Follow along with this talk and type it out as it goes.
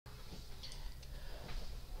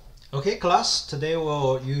Okay, class, today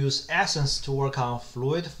we'll use ANSYS to work on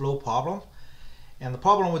fluid flow problem. And the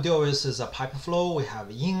problem we deal with is a pipe flow. We have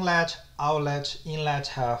inlet, outlet. Inlet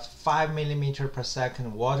have 5 millimeter per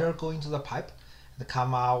second water going to the pipe and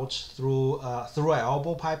come out through an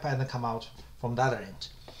elbow pipe and come out from the other end.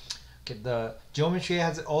 Okay, the geometry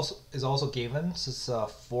is also given. It's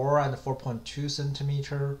 4 and 4.2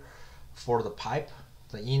 centimeter for the pipe,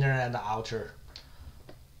 the inner and the outer.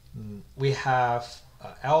 We have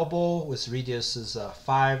elbow with radius is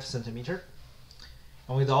 5 centimeter.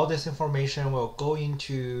 And with all this information, we'll go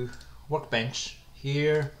into workbench.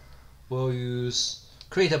 Here we'll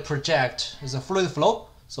create a project. It's a fluid flow.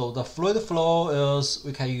 So the fluid flow is,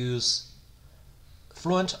 we can use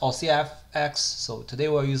Fluent or CFX. So today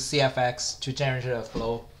we'll use CFX to generate a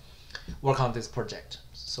flow, work on this project.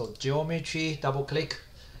 So geometry, double click,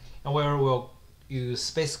 and where we'll use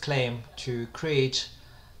space claim to create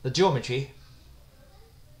the geometry.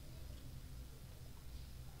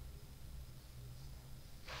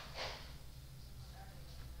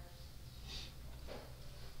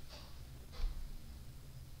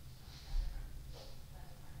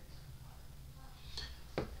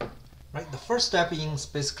 Right, the first step in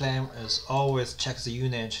space claim is always check the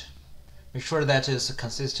unit. Make sure that is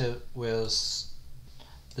consistent with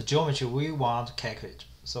the geometry we want to calculate.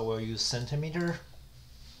 So we'll use centimeter,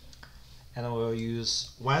 and we'll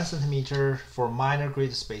use 1 centimeter for minor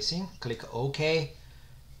grid spacing. Click OK.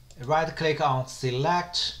 Right click on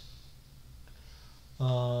select.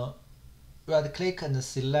 Right click and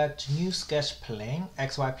select new sketch plane,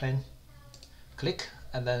 XY plane. Click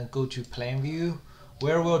and then go to plane view,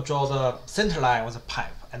 where we'll draw the center line with a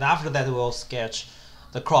pipe, and after that we'll sketch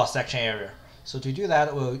the cross section area. So to do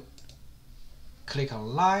that, we'll click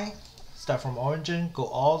on line, start from origin, go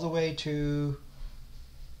all the way to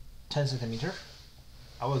 10 centimeter.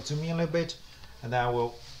 I will zoom in a little bit, and then I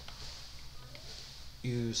will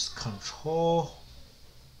use control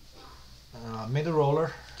middle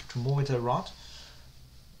roller to move it around.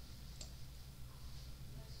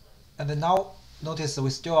 And then now notice that we're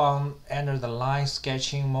still under the line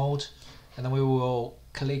sketching mode, and then we will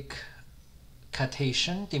click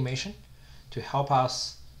Cartesian dimension to help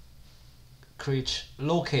us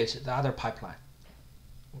locate the other pipeline.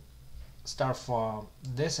 Start from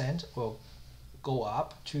this end, we'll go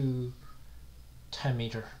up to 10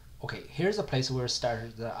 meter. Okay, here's the place where we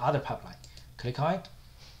started the other pipeline. Click on it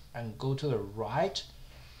and go to the right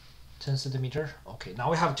 10 centimeter. Okay, now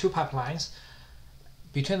we have two pipelines.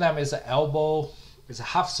 Between them is an elbow, is a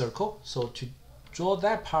half circle. So to draw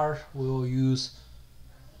that part, we will use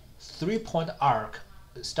 3-point arc.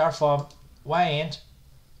 Start from one end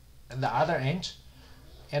and the other end,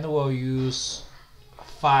 and we'll use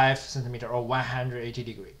 5 centimeter or 180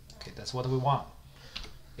 degree. Okay, that's what we want.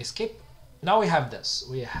 Escape. Now we have this.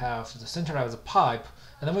 We have the center of the pipe,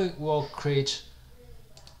 and then we will create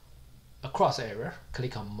a cross area.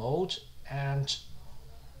 Click on mode and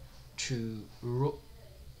to roll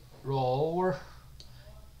over,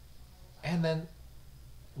 and then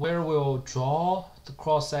where we'll draw the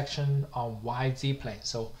cross section on YZ plane.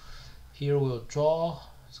 So here we'll draw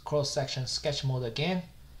cross section sketch mode again,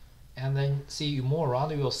 and then see you move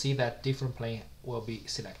around, you will see that different plane will be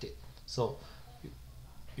selected. So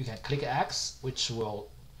you can click X, which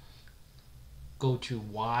will go to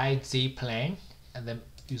YZ plane, and then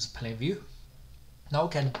use plane view. Now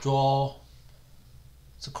we can draw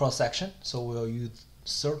the cross section. So we'll use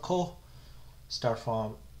circle, start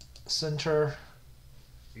from center,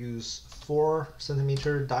 use 4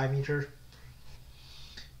 centimeter diameter,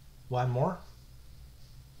 one more,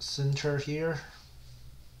 center here,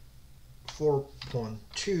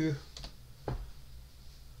 4.2,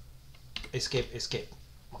 escape.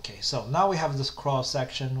 Okay, so now we have this cross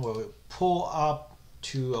section where we pull up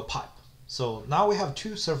to a pipe. So now we have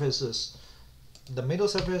two surfaces. The middle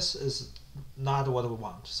surface is not what we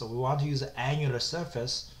want, so we want to use an annular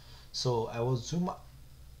surface. So I will zoom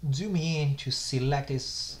in to select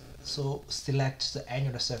this. So select the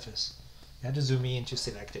annular surface. You have to zoom in to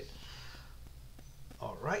select it.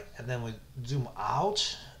 All right, and then we zoom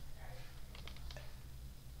out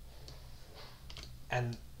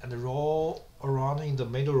and roll around in the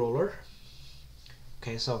middle roller.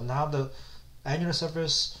 Okay, so now the annular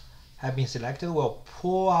surface have been selected. We'll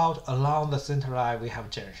pull out along the center line we have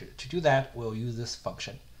generated. To do that, we'll use this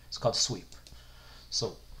function. It's called sweep.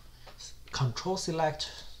 So control select,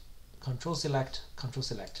 control select, control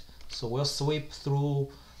select. So we'll sweep through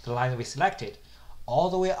the line we selected all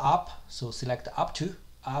the way up. So select up to,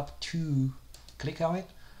 click on it,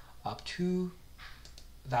 up to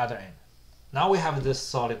the other end. Now we have this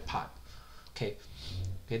solid pipe. Okay,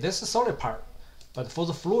 this is solid part. But for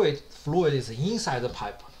the fluid is inside the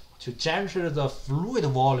pipe. To generate the fluid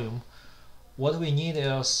volume, what we need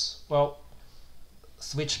is, well,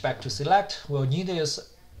 switch back to select. We'll need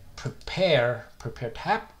is prepare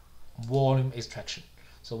tap volume extraction.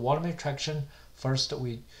 So volume extraction, first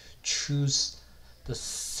we choose the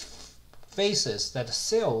faces that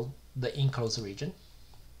seal the enclosed region.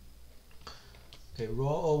 Okay,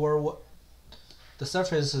 roll over the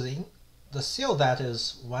surface is in the seal, that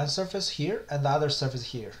is one surface here and the other surface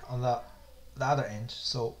here on the other end.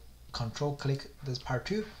 So control click this part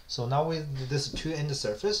 2. So now with this 2 end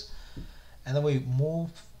surface, and then we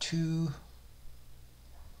move to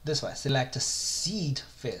this way, select seed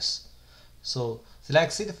face. So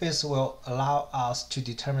select seed face will allow us to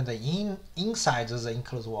determine the inside of the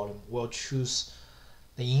enclosed volume. We'll choose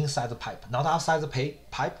the inside the pipe, not outside the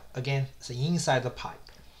pipe. Again, it's inside the pipe.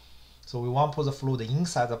 So we want to put the fluid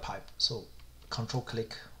inside the pipe. So control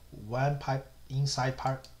click one pipe inside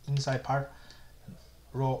part,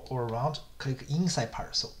 roll or around, click inside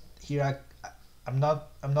part. So here I'm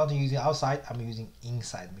not using outside, I'm using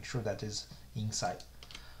inside. Make sure that is inside.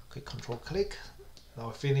 Okay, control click. Now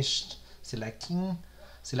we finished selection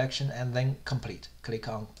and then complete. Click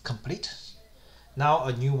on complete. Now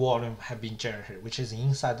a new volume has been generated, which is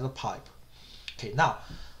inside the pipe. Okay, now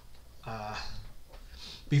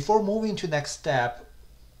before moving to next step,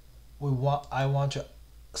 I want to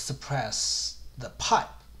suppress the pipe,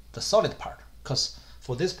 the solid part, because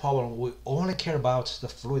for this problem we only care about the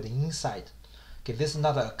fluid inside. Okay, this is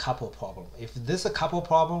not a couple problem. If this is a couple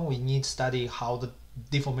problem, we need to study how the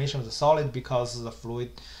deformation of the solid, because of the fluid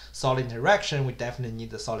solid interaction, we definitely need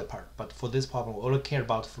the solid part. But for this problem, we only care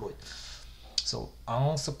about fluid. So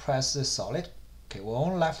unsuppress the solid. Okay, we're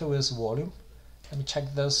only left with volume. Let me check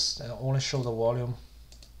this and only show the volume.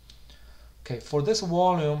 Okay, for this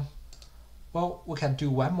volume, well, we can do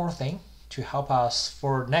one more thing to help us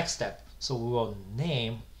for next step. So we will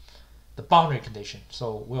name the boundary condition.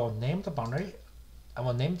 So we'll name the boundary. I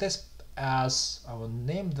will name this as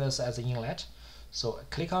inlet. So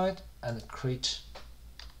click on it and create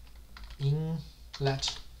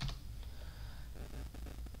inlet.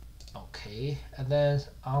 Okay, and then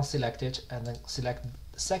unselect it and then select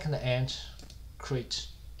the second end, create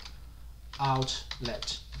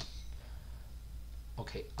outlet.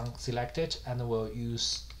 Okay, unselect it and we'll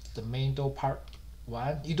use the main door part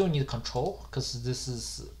 1. You don't need control because this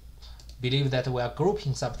is believe that we are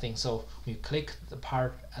grouping something. So you click the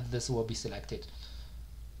part and this will be selected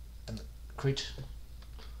and create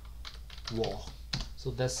wall.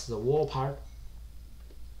 So that's the wall part.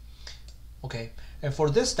 Okay, and for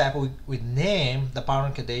this step we name the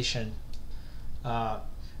boundary condition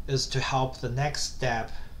is to help the next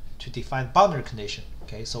step to define boundary condition.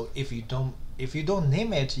 Okay, so if you don't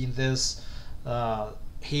name it in this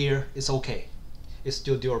here, it's okay, it's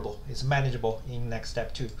still durable, it's manageable in next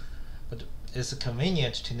step too, but it's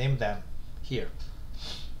convenient to name them here.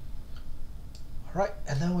 All right,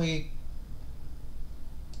 and then we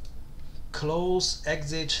close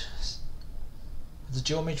exit the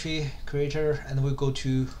geometry creator and we go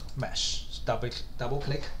to mesh. Double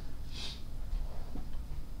click.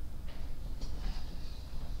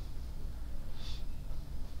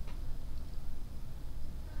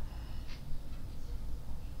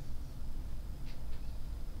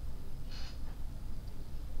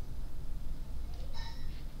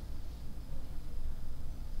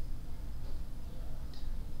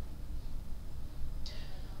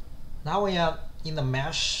 Now we are in the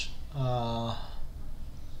mesh,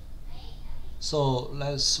 so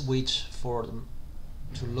let's wait for them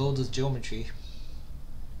to load the geometry.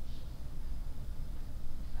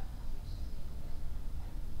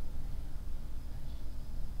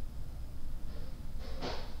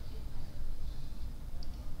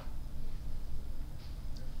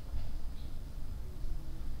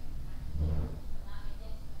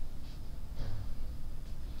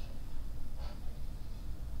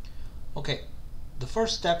 Okay, the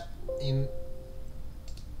first step in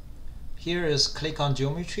here is click on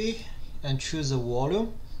geometry and choose a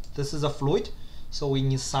volume. This is a fluid, so we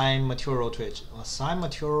need assign material to it. Assign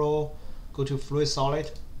material, go to fluid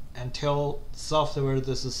solid and tell software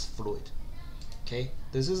this is fluid. Okay,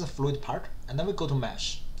 this is a fluid part, and then we go to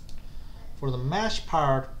mesh. For the mesh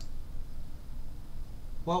part,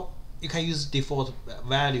 well, you can use default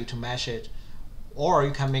value to mesh it, or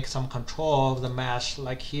you can make some control of the mesh.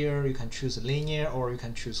 Like here you can choose linear or you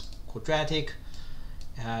can choose quadratic,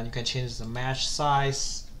 and you can change the mesh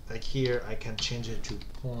size. Like here I can change it to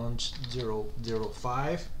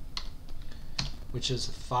 0.005, which is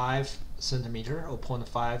 5 centimeter or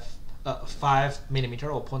 5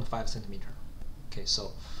 millimeter or 0.5 centimeter. Okay,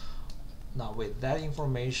 so Now with that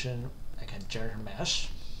information, I can generate a mesh.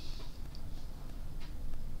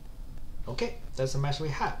 Okay, that's the mesh we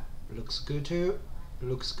have. Looks good too.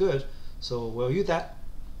 Looks good. So we'll use that.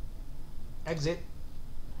 Exit.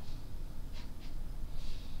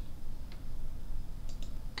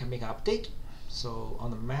 Can make an update. So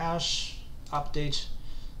on the mesh update,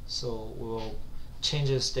 so we'll change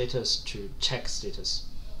the status to check status.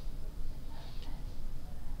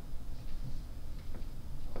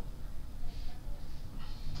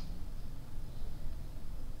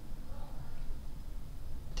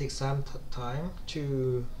 Take some time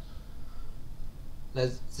to let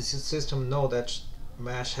the system know that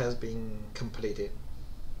mesh has been completed.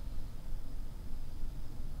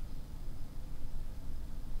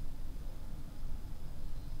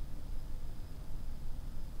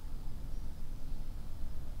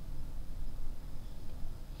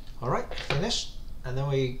 Alright, finished. And then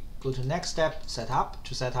we go to next step, setup,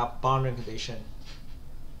 to set up boundary condition.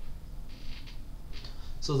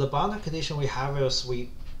 So the boundary condition we have is we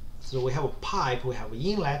have a pipe, we have an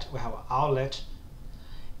inlet, we have an outlet,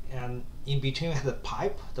 and in between we have the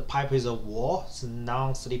pipe. The pipe is a wall, it's a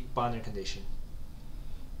non-slip boundary condition.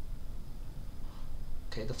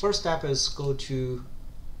 Okay, the first step is go to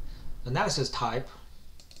analysis type.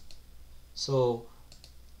 So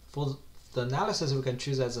for the analysis, we can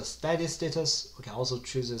choose as a steady status. We can also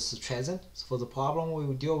choose as transient. So for the problem we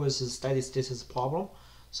will deal with is steady status problem.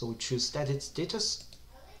 So we choose steady status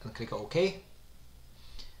and click OK.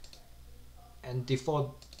 And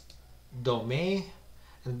default domain,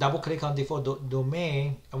 and double click on default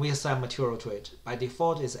domain, and we assign material to it. By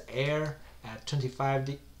default is air at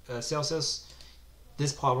 25 Celsius.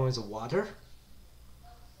 This problem is water.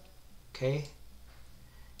 Okay.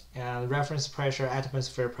 And reference pressure,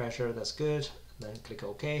 atmosphere pressure, that's good. Then click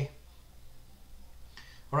OK.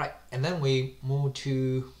 Alright, and then we move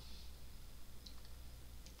to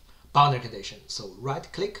boundary condition. So right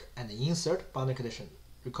click and insert boundary condition.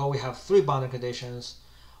 Recall we have 3 boundary conditions.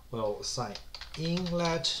 We'll assign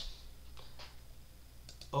inlet.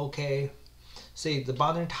 OK. See, the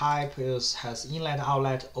boundary type has inlet,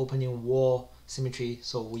 outlet, opening, wall, symmetry.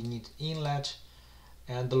 So we need inlet.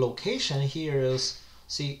 And the location here is,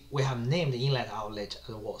 see, we have named the inlet, outlet,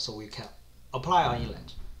 and wall, so we can apply our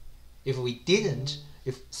inlet. If we didn't,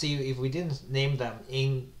 if we didn't name them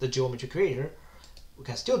in the geometry creator, we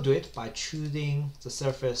can still do it by choosing the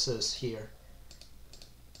surfaces here.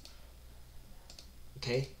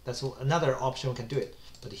 Okay, that's another option we can do it.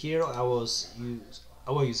 But here I will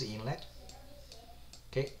use inlet.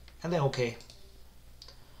 Okay, and then OK.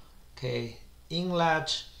 Okay,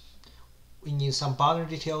 inlet. We need some boundary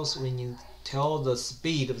details. We need to tell the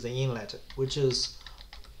speed of the inlet, which is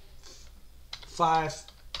 5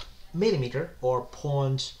 millimeter or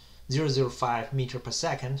 0.005 meter per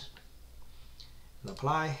second. And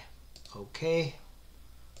apply. OK.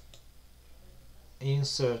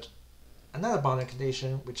 Insert another boundary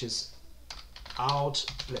condition, which is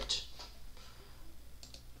outlet.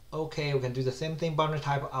 OK, we can do the same thing. Boundary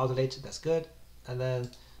type outlet, that's good. And then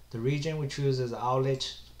the region we choose is outlet,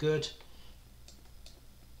 good.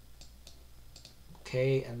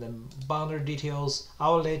 Okay, and then boundary details,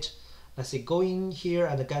 outlet. Let's say go in here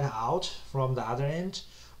and get out from the other end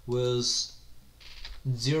with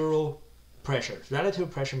 0 pressure. Relative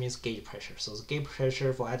pressure means gauge pressure. So the gauge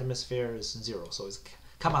pressure for atmosphere is 0. So it's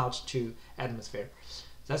come out to atmosphere.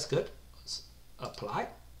 That's good. Let's apply.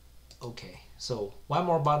 Okay, so one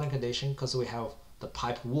more boundary condition because we have the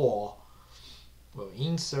pipe wall. We'll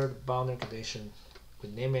insert boundary condition. We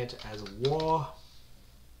name it as wall.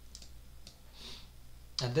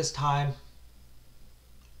 And this time,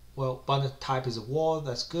 well, boundary type is wall,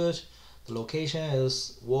 that's good. The location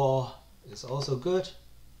is wall, is also good.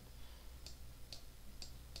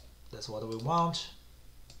 That's what we want.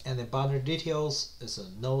 And the boundary details is a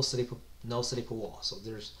no slip wall. So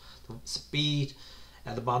there's the speed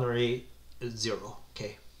and the boundary is 0.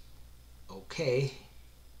 Okay. Okay.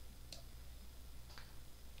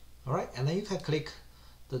 Alright, and then you can click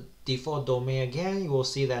the default domain again. You will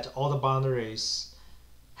see that all the boundaries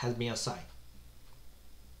has been assigned.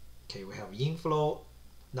 Okay, we have inflow,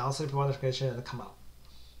 non-slip boundary condition, and come out.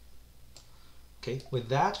 Okay, with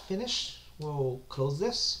that finished, we'll close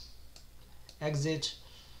this. Exit.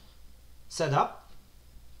 Setup.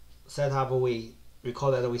 Setup, we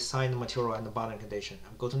recall that we signed the material and the boundary condition.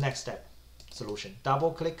 And go to next step, solution.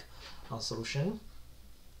 Double click on solution.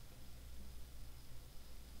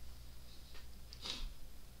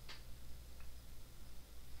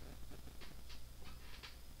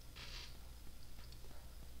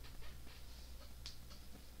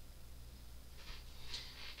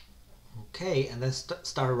 Okay, and then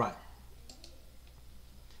start run.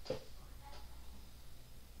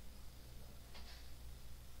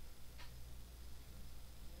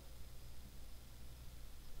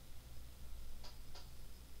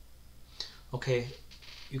 Okay,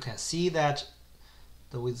 you can see that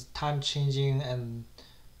with time changing and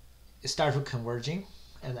it starts converging,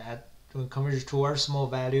 and when converge towards small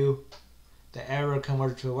value, the error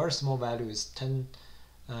converge towards small value is 10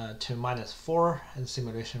 to -4, and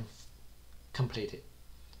simulation completed.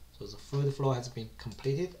 So the fluid flow has been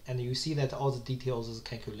completed, and you see that all the details of the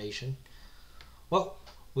calculation. Well,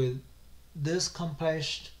 with this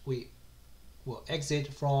accomplished, we will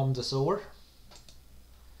exit from the solver.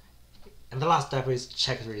 And the last step is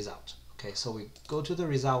check the result. Okay, so we go to the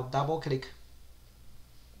result, double click,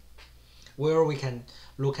 where we can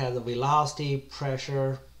look at the velocity,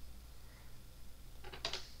 pressure,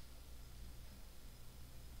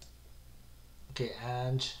 okay,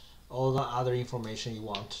 and all the other information you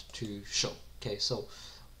want to show. Okay, so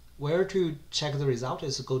where to check the result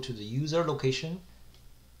is to go to the user location.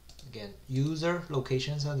 Again, user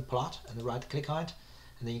locations and plot, and right click on it,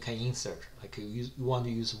 and then you can insert. Like you want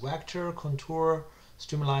to use vector, contour,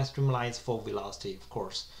 streamlines for velocity, of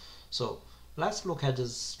course. So let's look at the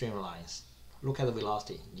streamlines. Look at the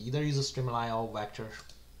velocity. Either use a streamline or vector,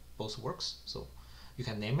 both works. So you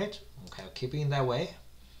can name it. Okay, keep it in that way.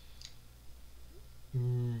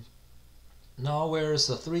 Now where's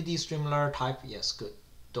the 3D streamliner type? Yes, good.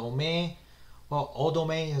 Domain. Well, all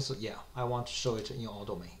domain is, yeah, I want to show it in all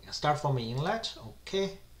domain. Start from inlet,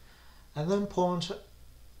 okay, and then point,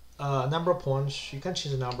 number of points. You can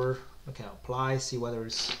change the number. Okay, apply, see whether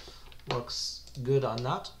it works good or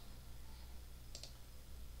not.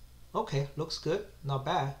 Okay, looks good, not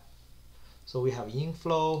bad. So we have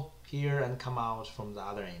inflow here and come out from the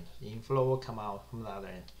other end. Inflow come out from the other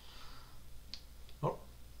end. Oh,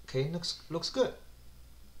 okay, looks good.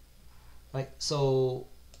 Right, so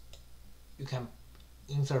you can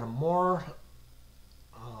insert more,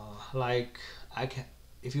 like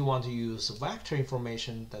if you want to use vector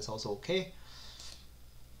information, that's also okay.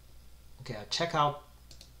 Okay, I'll check out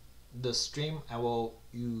the stream. I will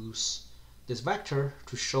use this vector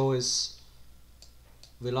to show its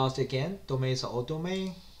velocity again. Domain is all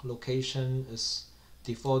domain, location is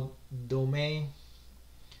default domain,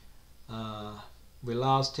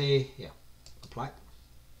 velocity, yeah, applied.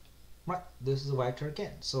 Right, this is a vector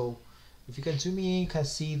again. So if you can zoom in, you can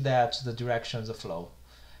see that the direction of the flow.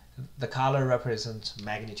 The color represents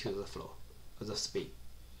magnitude of the flow, of the speed.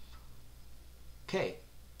 Okay.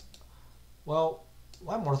 Well,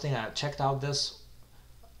 one more thing, I checked out this.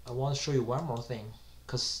 I want to show you one more thing,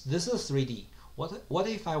 because this is 3D. What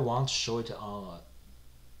if I want to show it on a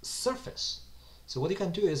surface? So what you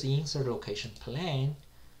can do is insert location plane,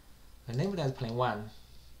 and name it as plane 1.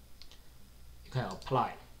 You can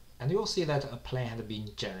apply, and you will see that a plane has been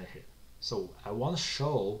generated. So I want to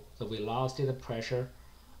show the velocity, the pressure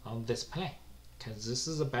on this plane, because this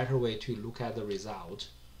is a better way to look at the result.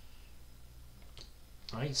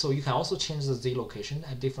 Right, so you can also change the Z location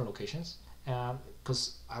at different locations,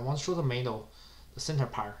 because I want to show the middle, the center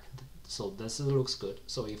part. So this looks good.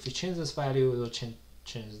 So if you change this value, it will change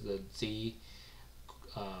the Z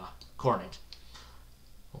coordinate.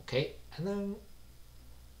 Okay, and then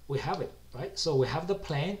we have it, right? So we have the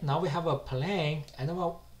plane. Now we have a plane, and then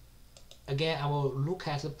again I will look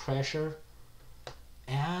at the pressure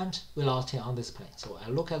and velocity on this plane. So I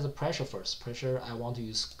look at the pressure first. Pressure, I want to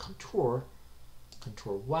use contour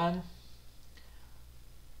 1,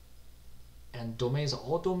 and domain is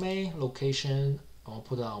all domain. Location, I will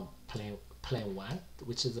put on plane 1,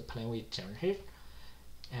 which is the plane we generated,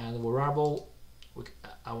 and variable,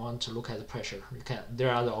 I want to look at the pressure. There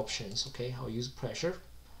are other options. Okay, I'll use pressure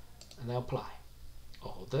and then apply.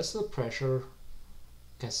 Oh, that's the pressure.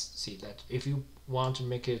 You can see that if you want to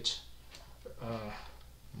make it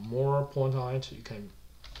more point on it, you can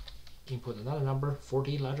input another number,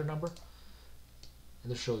 40, larger number,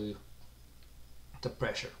 and to show you the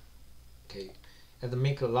pressure. Okay, and it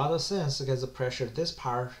makes a lot of sense because the pressure, this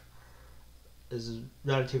part is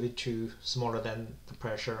relatively too smaller than the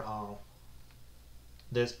pressure on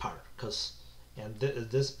this part, and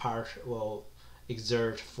this part will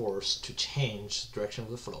exert force to change the direction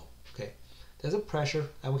of the flow. Okay, there's a pressure,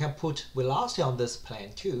 and we can put velocity on this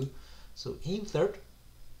plane too. So insert.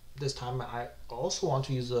 This time I also want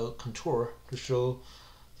to use a contour to show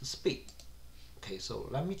the speed. Okay, so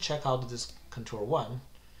let me check out this contour 1.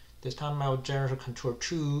 This time I will generate a contour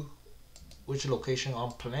 2, which location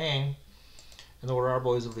on plane, and the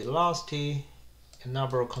variable is velocity, and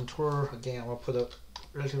number of contour. Again, I will put a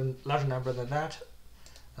relatively larger number than that,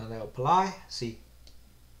 and I apply. See,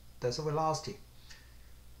 that's a velocity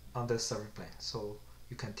on this surface plane. So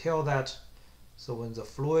you can tell that. So when the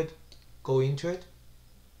fluid go into it,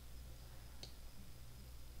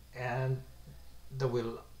 and at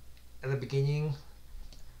the beginning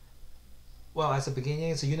Well, at the beginning,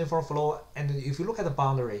 it's a uniform flow, and if you look at the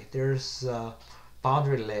boundary, there's a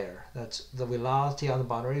boundary layer. That the velocity on the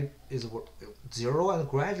boundary is 0 and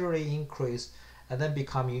gradually increase and then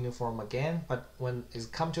become uniform again. But when it's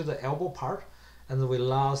come to the elbow part, and the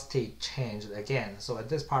velocity changed again. So at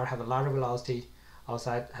this part have a larger velocity,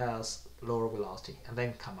 outside has lower velocity, and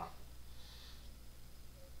then come up.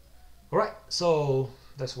 All right, so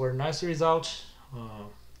that's a very nice result.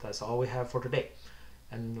 That's all we have for today,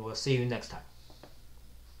 and we'll see you next time.